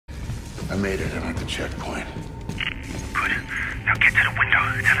I made it. I'm at the checkpoint. Good. Now get to the window.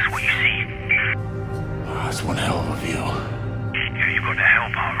 Tell us what you see. Oh, that's one hell of a view. Yeah, you got the hell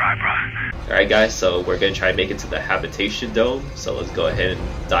part right, bro. Alright guys, so we're gonna try and make it to the habitation dome. So let's go ahead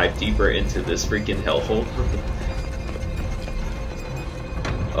and dive deeper into this freaking hellhole.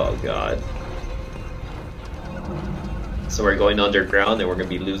 Oh god. So we're going underground and we're gonna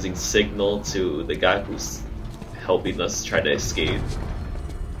be losing signal to the guy who's helping us try to escape.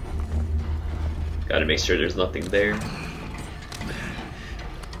 Gotta make sure there's nothing there.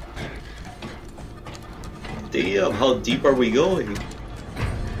 Damn, how deep are we going?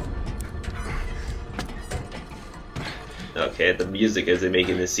 Okay, the music isn't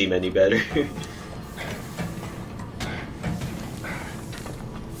making this seem any better.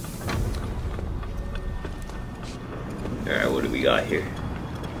 Alright, what do we got here?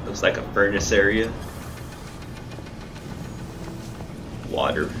 Looks like a furnace area.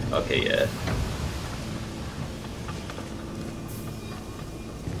 Water. Okay, yeah.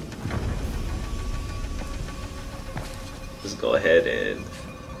 Just go ahead and...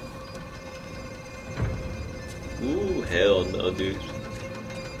 Ooh, hell no, dude.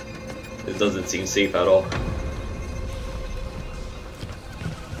 This doesn't seem safe at all.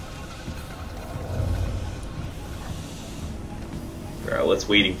 Alright, what's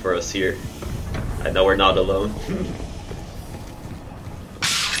waiting for us here? I know we're not alone.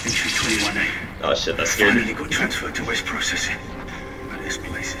 Entry 21A. Oh shit, that scared me. Finally got transferred to West Processing. But this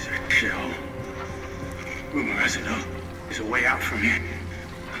place is a shithole. Rumor has it though, there's a way out from here.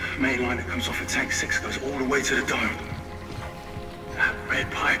 Main line that comes off of Tank 6 goes all the way to the dome. That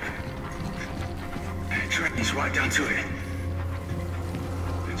red pipe. It drains right down to it.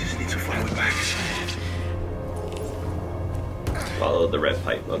 I just need to follow it back. Follow the red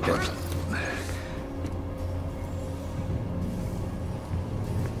pipe, okay.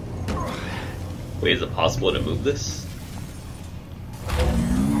 Wait, is it possible to move this?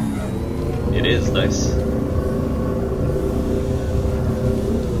 It is, nice.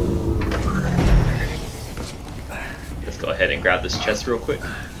 Let's go ahead and grab this chest real quick.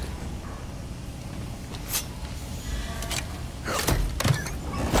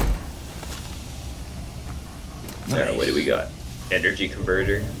 Alright, what do we got? Energy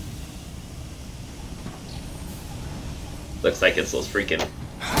converter. Looks like it's those freaking...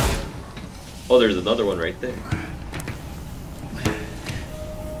 Oh, there's another one right there.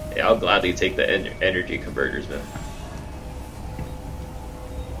 Yeah, I'll gladly take the energy converters, man.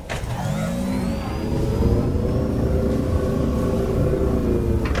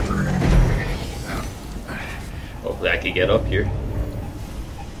 Hopefully I can get up here.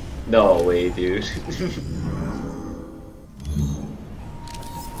 No way, dude.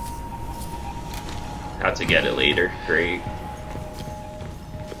 Have to get it later. Great.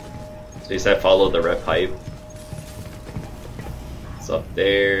 So you said follow the red pipe. It's up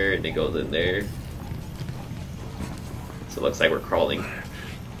there and it goes in there. So it looks like we're crawling.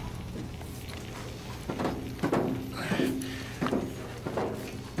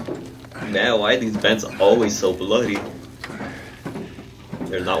 Man, why are these vents always so bloody?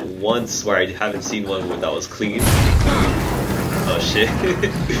 There's not once where I haven't seen one that was clean. Oh shit.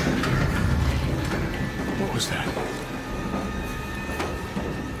 What was that?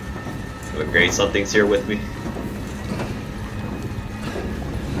 But great, something's here with me.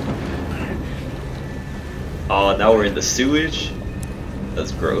 Oh, now we're in the sewage?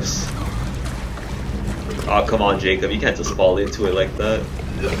 That's gross. Oh, come on, Jacob, you can't just fall into it like that.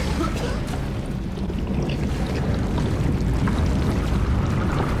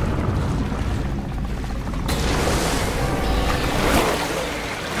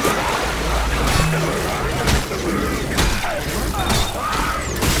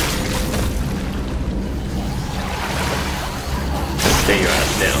 Stay your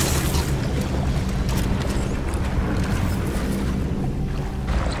ass down.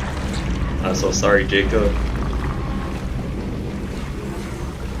 I'm so sorry, Jacob.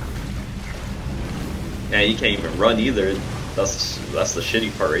 Man, you can't even run either. That's the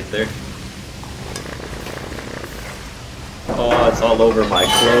shitty part right there. Oh, it's all over my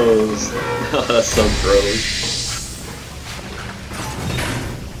clothes. That's so gross.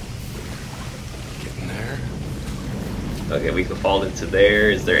 Getting there. Okay, we can fall into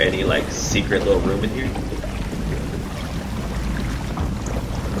there. Is there any like secret little room in here?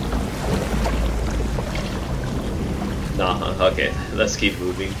 Nah, okay, let's keep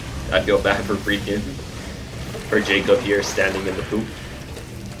moving. I feel bad for Jacob here standing in the poop.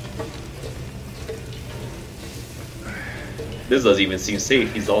 This doesn't even seem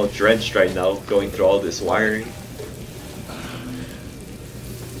safe. He's all drenched right now, going through all this wiring.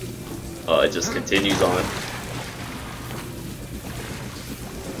 Oh, it just continues on.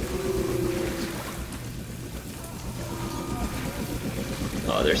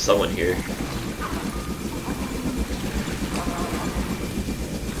 Oh, there's someone here.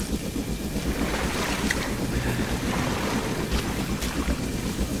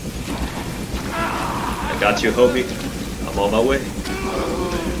 I got you, homie. I'm on my way.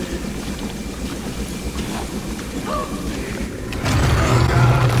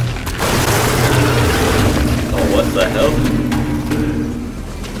 Oh, what the hell?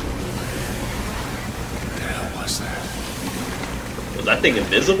 What the hell was that? Was that thing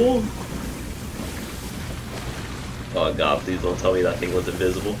invisible? Oh god, please don't tell me that thing was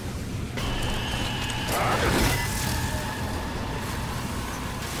invisible.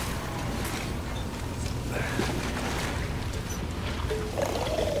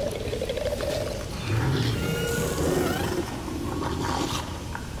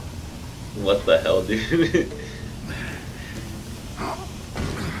 What the hell, dude?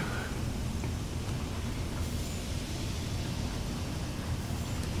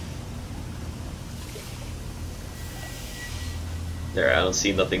 There, I don't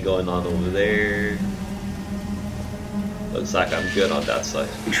see nothing going on over there. Looks like I'm good on that side.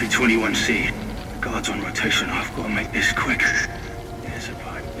 Entry 21C. Guards on rotation. I've got to make this quick. There's a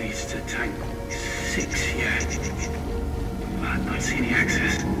pipe leads to tank 6, yeah. I don't see any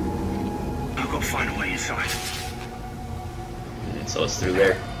access. I've got to find a way inside. So it's through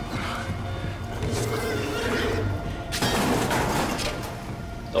there.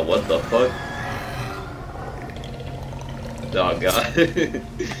 Oh, what the fuck? Oh god.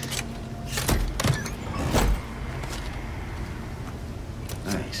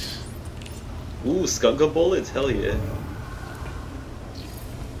 Nice. Ooh, skunka bullets? Hell yeah.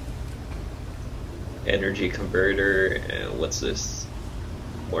 Energy converter, and what's this?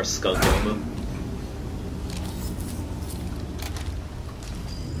 More skunk ammo.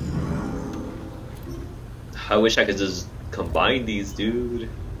 I wish I could just combine these, dude.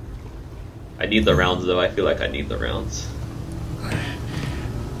 I need the rounds though, I feel like I need the rounds.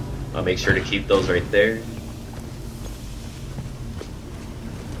 I'll make sure to keep those right there.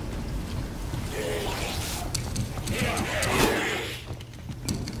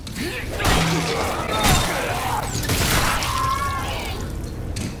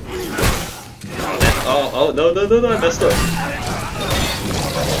 Oh, no, I messed up.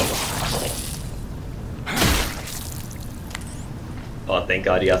 Oh, thank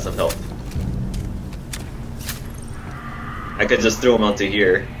God he has some health. I could just throw him onto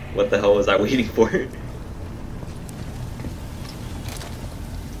here. What the hell was I waiting for?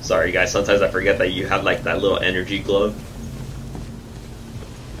 Sorry guys, sometimes I forget that you have like that little energy glove.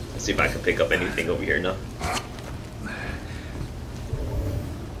 Let's see if I can pick up anything over here now.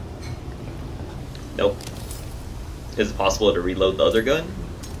 Nope. Is it possible to reload the other gun?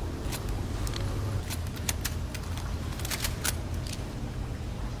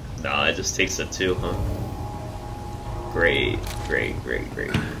 Nah, it just takes it too, huh? Great.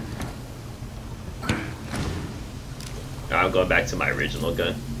 I'm going back to my original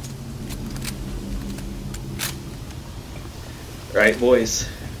gun. Right, boys.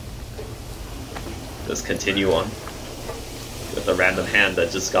 Let's continue on with a random hand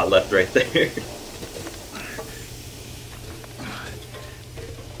that just got left right there.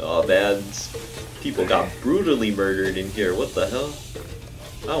 Oh man, people got brutally murdered in here. What the hell?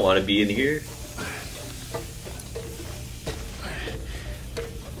 I don't want to be in here.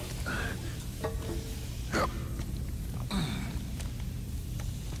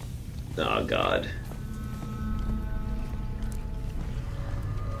 Oh god.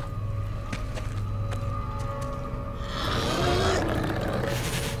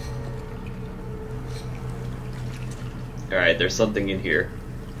 Alright, there's something in here.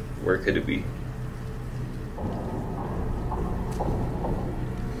 Where could it be?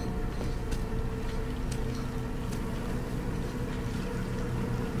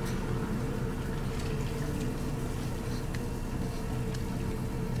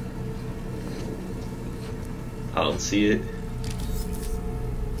 I don't see it.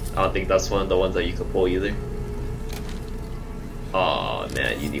 I don't think that's one of the ones that you can pull either. Oh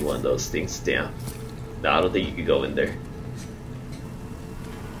man, you need one of those things. Damn. No, I don't think you could go in there.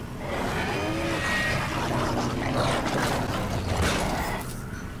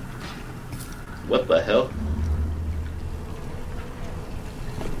 What the hell?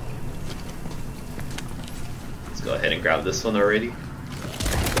 Let's go ahead and grab this one already.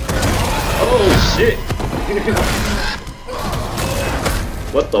 Oh shit!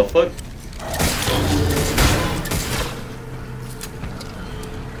 What the fuck?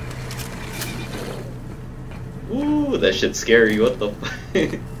 Ooh, that shit's scary. What the?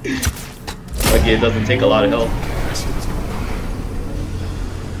 Like it doesn't take a lot of health. I see what's going on.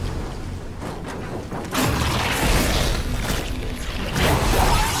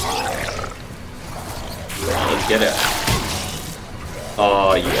 Come on, let's get it.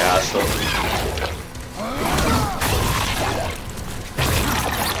 Oh, you asshole.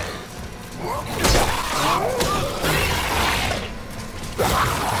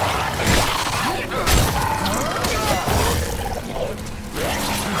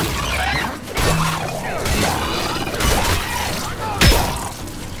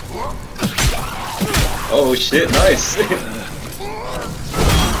 Oh shit, nice!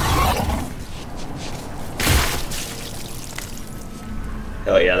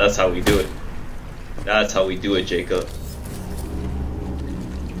 Hell yeah, that's how we do it. That's how we do it, Jacob.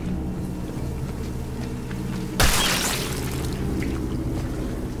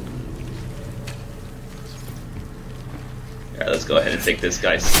 Alright, let's go ahead and take this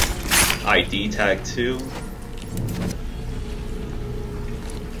guy's ID tag too.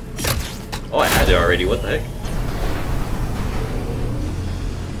 Oh, I had it already, what the heck?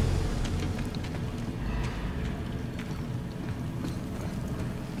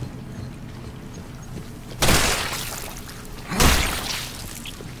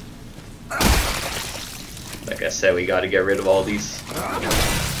 Like I said, we gotta get rid of all these. I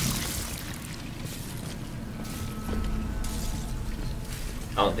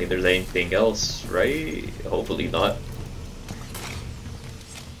don't think there's anything else, right? Hopefully not.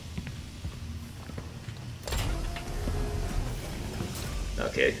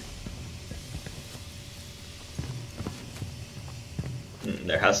 Okay.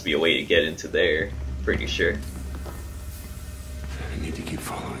 There has to be a way to get into there. Pretty sure. I need to keep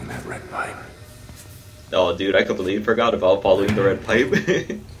following that red pipe. Oh, dude, I completely forgot about following the red pipe.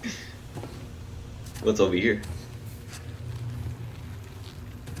 What's over here?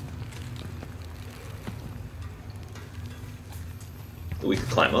 We could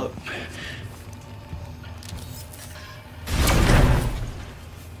climb up.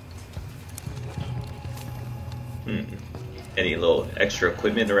 Any little extra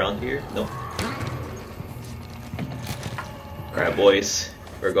equipment around here? Nope. Alright, boys.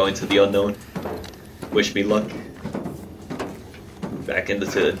 We're going to the unknown. Wish me luck. Back into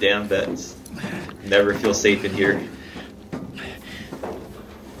the damn vets. Never feel safe in here.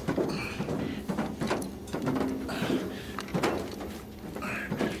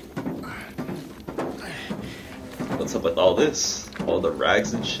 What's up with all this? All the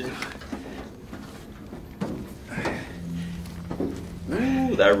rags and shit?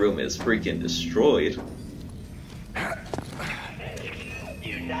 Ooh, that room is freaking destroyed.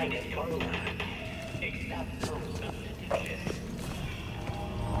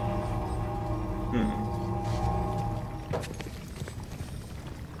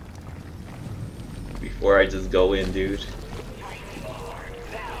 Before I just go in, dude.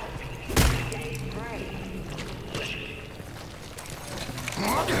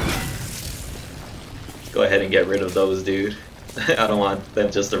 Go ahead and get rid of those, dude. I don't want them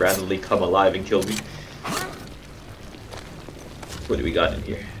just to randomly come alive and kill me. What do we got in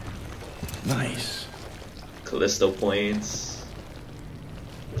here? Nice. Callisto points.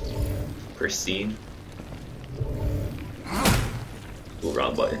 Pristine. Ooh,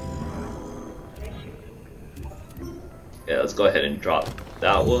 wrong button. Yeah, let's go ahead and drop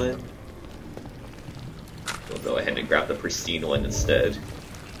that one. We'll go ahead and grab the pristine one instead.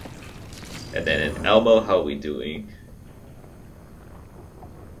 And then in Elmo, how are we doing?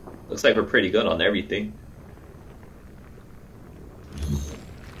 Looks like we're pretty good on everything.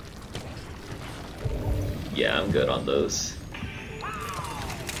 Yeah, I'm good on those.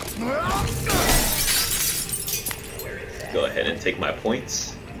 Go ahead and take my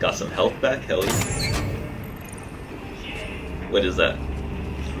points. Got some health back, hell yeah. What is that?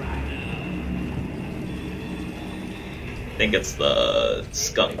 I think it's the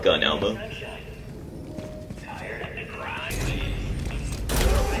skunk gun ammo.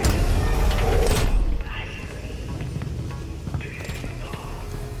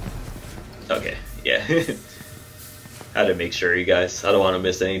 Okay, yeah. Had to make sure, you guys. I don't want to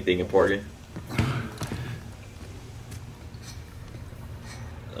miss anything important.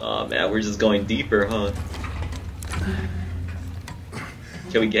 Oh man, we're just going deeper, huh?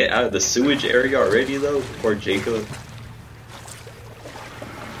 Can we get out of the sewage area already though? Poor Jacob.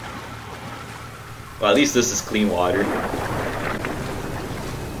 Well, at least this is clean water.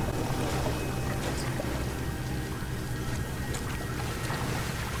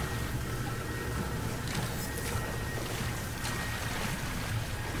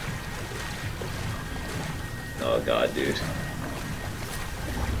 Oh god, dude.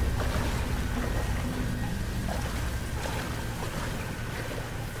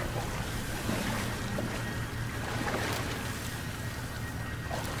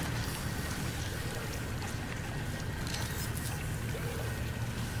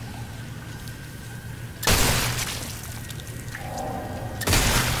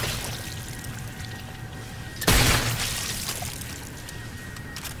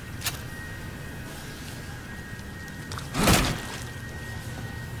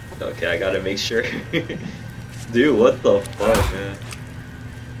 Okay, I gotta make sure. Dude, what the fuck, man?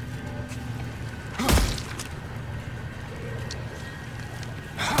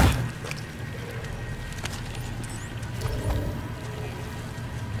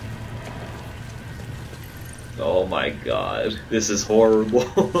 Oh my god, this is horrible.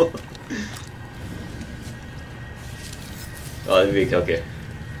 Oh, okay.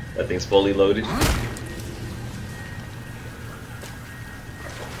 That thing's fully loaded.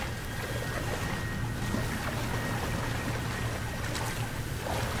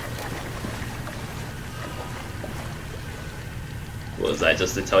 Was that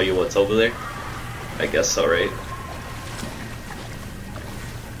just to tell you what's over there? I guess so, right?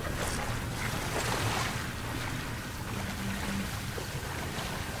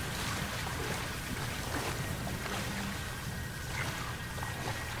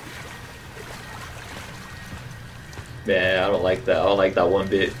 Man, I don't like that. I don't like that one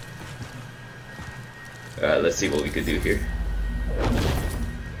bit. Alright, let's see what we could do here.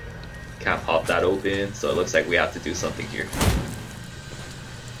 Can't pop that open, so it looks like we have to do something here.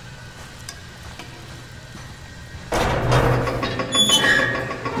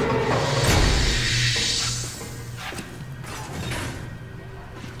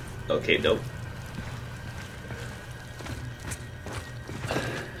 Okay, dope.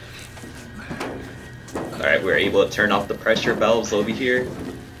 Alright, we're able to turn off the pressure valves over here.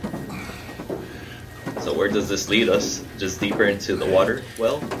 So where does this lead us? Just deeper into the water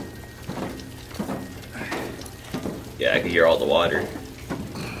well? Yeah, I can hear all the water.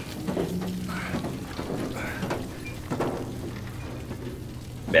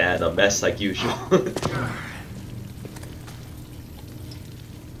 Man, a mess like usual.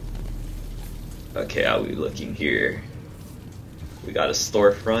 Okay, how are we looking here? We got a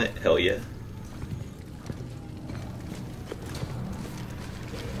storefront, hell yeah.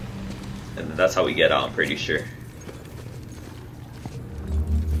 And then that's how we get out, I'm pretty sure.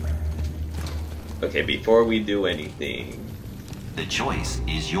 Okay, before we do anything... The choice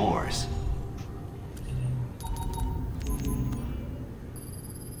is yours.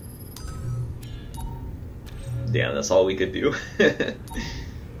 Damn, that's all we could do.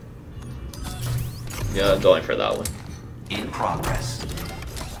 Yeah, I'm going for that one. In progress.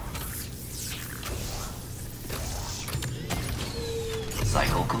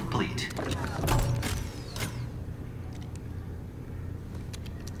 Cycle complete.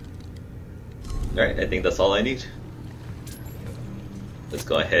 Alright, I think that's all I need. Let's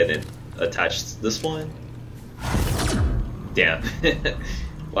go ahead and attach this one. Damn.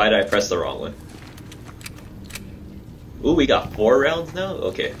 Why did I press the wrong one? Ooh, we got 4 rounds now?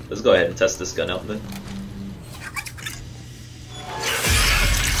 Okay, let's go ahead and test this gun out then.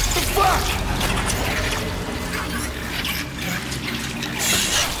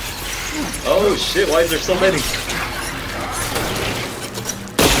 Oh shit, why is there so many?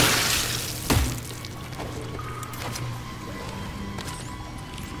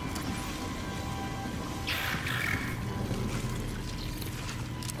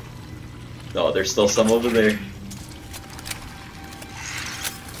 Oh, there's still some over there.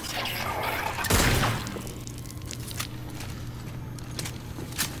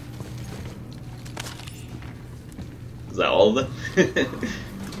 Is that all of them?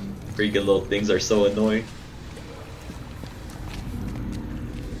 Freaking little things are so annoying.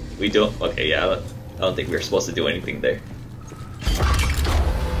 We don't. Okay, yeah, I don't think we were supposed to do anything there.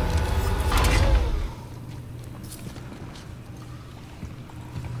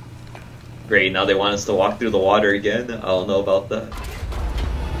 Great, now they want us to walk through the water again? I don't know about that.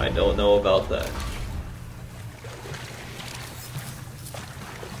 I don't know about that.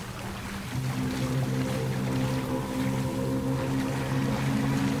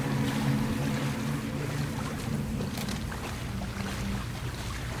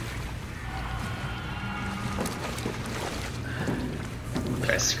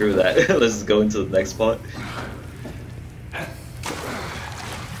 Okay, screw that. Let's go into the next spot.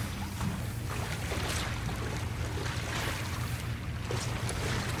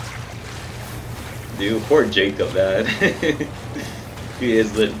 Dude, poor Jacob, man. He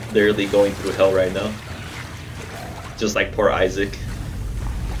is literally going through hell right now. Just like poor Isaac.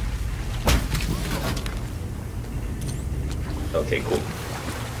 Okay, cool.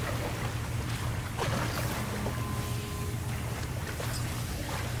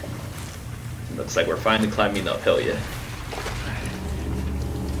 Looks like we're finally climbing uphill, yeah.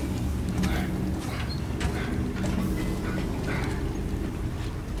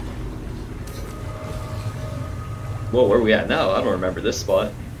 Whoa, where are we at now? I don't remember this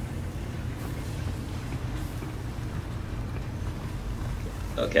spot.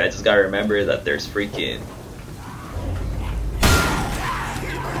 Okay, I just gotta remember that there's freaking...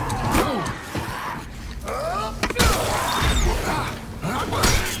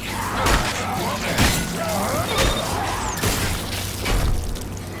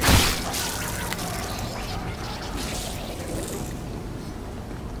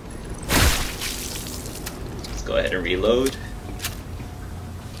 Go ahead and reload.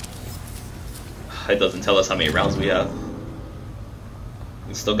 It doesn't tell us how many rounds we have.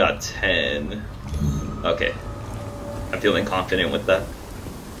 We still got 10. Okay. I'm feeling confident with that.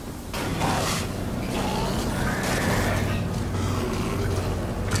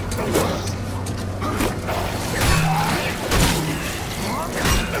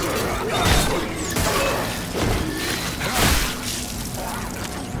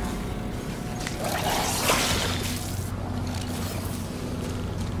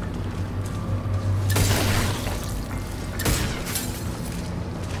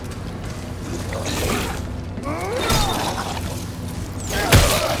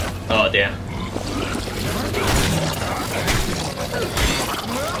 Oh, damn.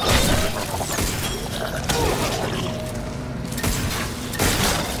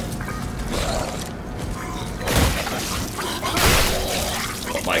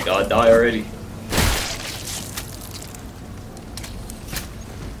 Oh my god, die already.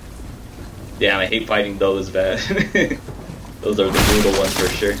 Damn, I hate fighting those, bad. Those are the brutal ones for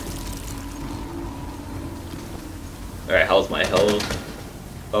sure. Alright, how's my health?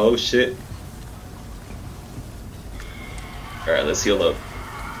 Oh shit. Alright, let's heal up.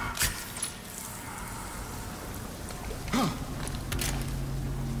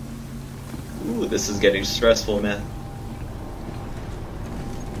 Ooh, this is getting stressful, man.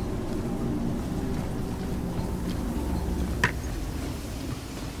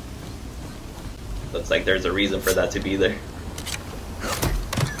 Looks like there's a reason for that to be there.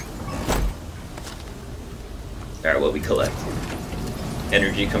 Alright, what we collect?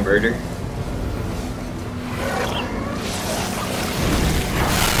 Energy converter.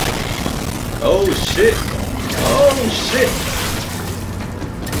 Oh shit! Oh shit!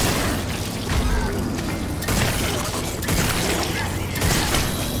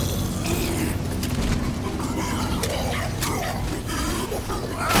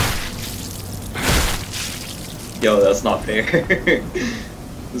 Yo, that's not fair.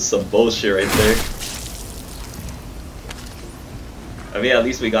 This is some bullshit right there. I mean, at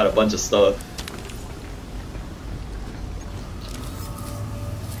least we got a bunch of stuff.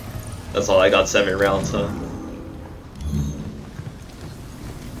 That's all, I got 7 rounds, huh?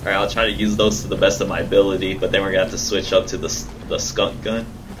 Alright, I'll try to use those to the best of my ability, but then we're gonna have to switch up to the skunk gun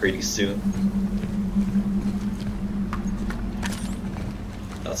pretty soon.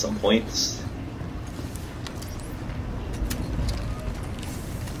 Got some points.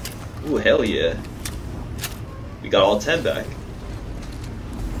 Ooh, hell yeah. We got all 10 back.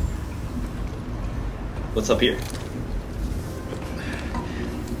 What's up here?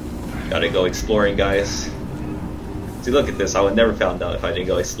 Gotta go exploring, guys. See, look at this. I would never found out if I didn't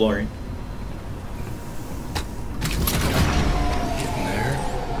go exploring. Getting there.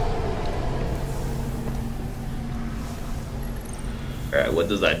 Alright, what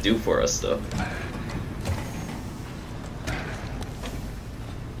does that do for us, though?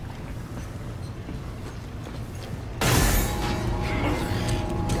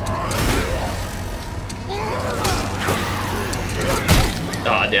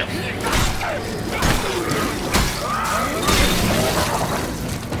 Ah, damn.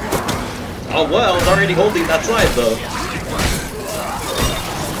 Oh well, I was already holding that side though.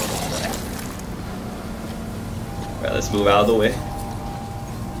 Alright, let's move out of the way.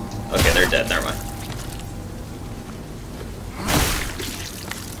 Okay, they're dead, never mind.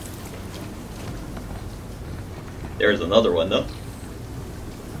 There's another one though.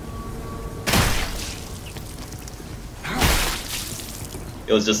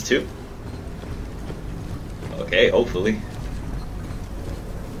 It was just 2? Okay, hopefully.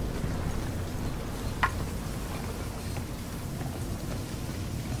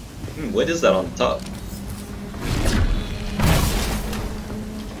 What is that on the top?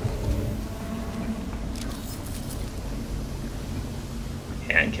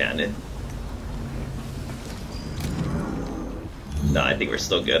 hand cannon. Nah, I think we're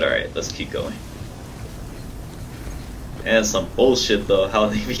still good. Alright, let's keep going. And some bullshit though, how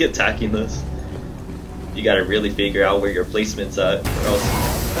they be attacking us. You gotta really figure out where your placement's at, or else...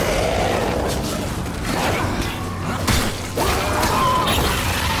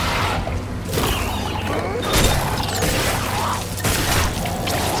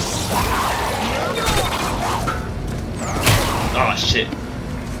 Oh shit.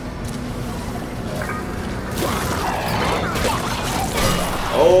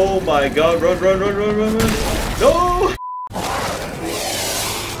 Oh my god, run, run, run, run, run, run. No!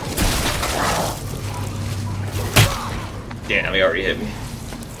 Damn, he already hit me.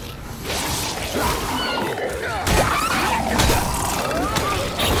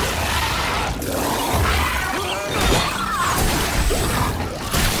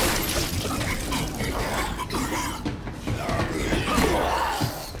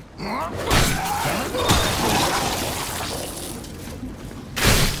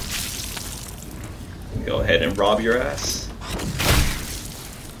 Go ahead and rob your ass.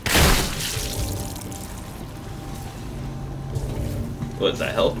 What is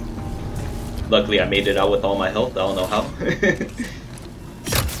that, health? Luckily I made it out with all my health, I don't know how.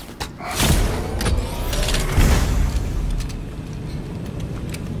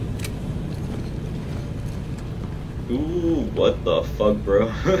 Ooh, what the fuck,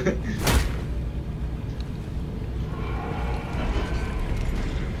 bro?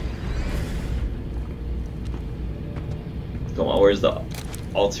 Come on, where's the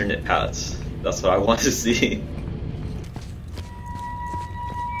alternate paths? That's what I want to see.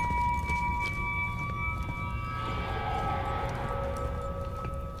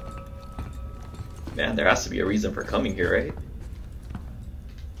 Man, there has to be a reason for coming here, right?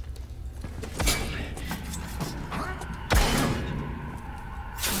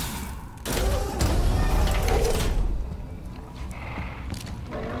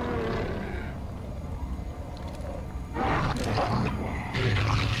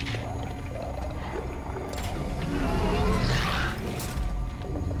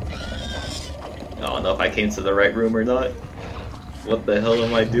 I don't know if I came to the right room or not. What the hell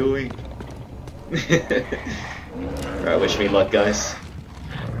am I doing? Alright, wish me luck, guys.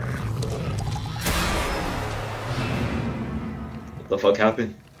 What the fuck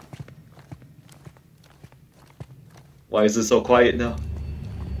happened? Why is it so quiet now?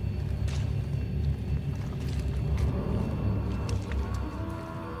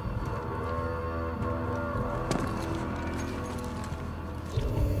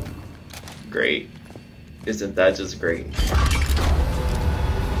 Great. Isn't that just great?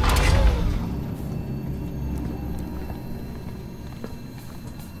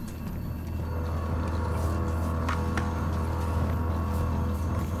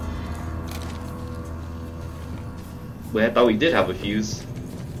 Wait, I thought we did have a fuse.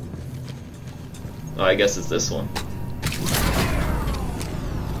 Oh, I guess it's this one.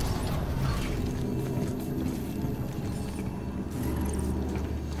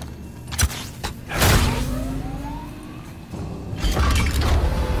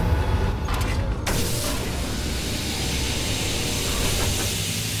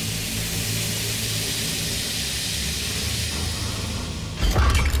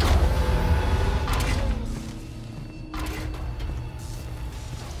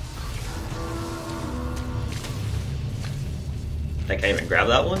 I can't even grab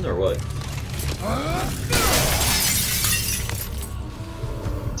that one, or what?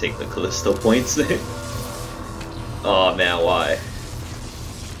 Take the Callisto points. Oh man, why?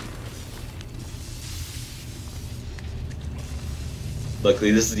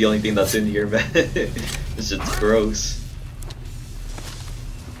 Luckily, this is the only thing that's in here, man. This shit's gross.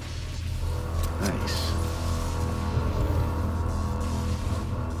 Nice.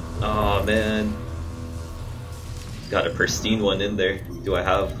 Oh man. Got a pristine one in there. Do I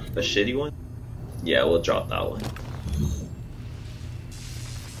have a shitty one? Yeah, we'll drop that one.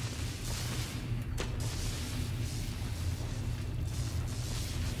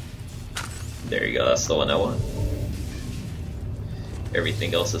 There you go, that's the one I want.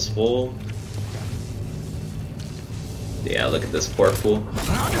 Everything else is full. Yeah, look at this poor fool.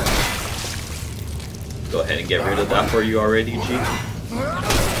 Go ahead and get rid of that for you already, G.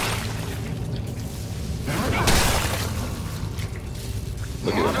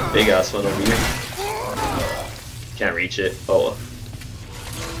 Look at this big ass one over here. Can't reach it. Oh.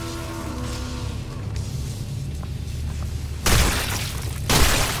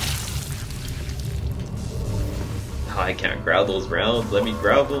 I can't grab those rounds. Let me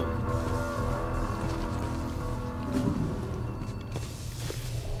grab them.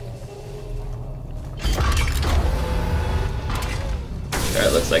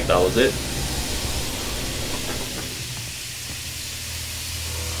 that was it.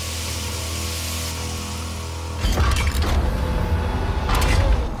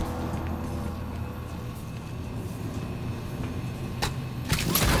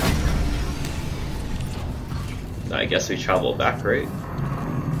 I guess we travel back, right?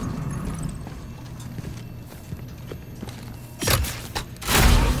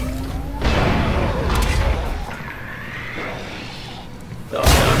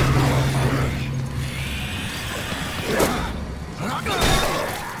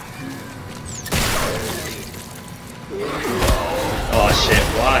 Oh shit,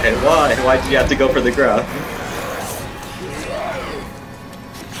 why? Why did you have to go for the grab?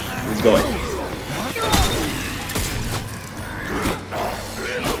 Who's going?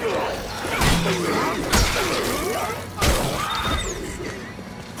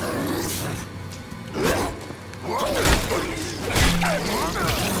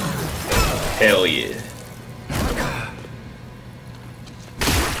 Hell yeah.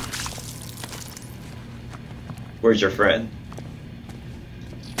 Where's your friend?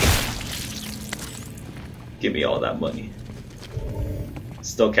 Give me all that money.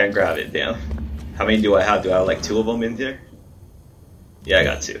 Still can't grab it, damn. How many do I have? Do I have like 2 of them in here? Yeah, I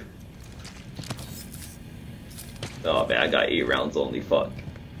got 2. Oh man, I got 8 rounds only, fuck.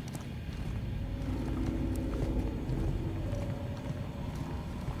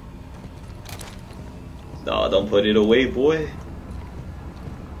 Nah, don't put it away, boy.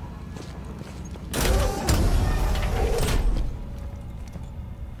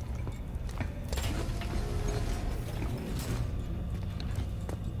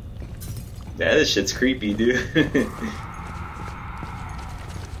 Yeah, this shit's creepy, dude. There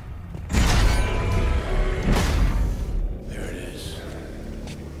it is.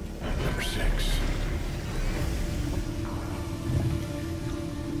 Number 6.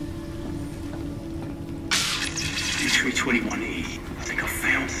 Entry 21E. I think I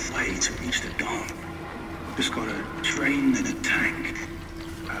found a way to reach the dome. Just got a train and a tank.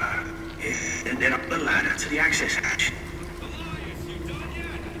 Yeah, and then up the ladder to the access hatch.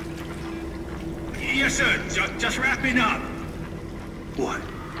 Yes, sir. Just wrapping up. What?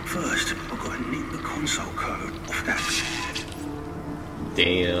 First, I've got to nick the console code off that.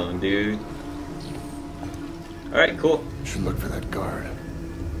 Damn, dude. Alright, cool. Should look for that guard.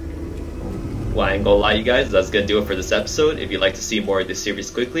 Well, I ain't gonna lie, you guys, that's gonna do it for this episode. If you'd like to see more of this series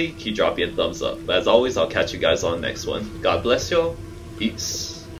quickly, keep dropping a thumbs up. But as always, I'll catch you guys on the next one. God bless y'all. Peace.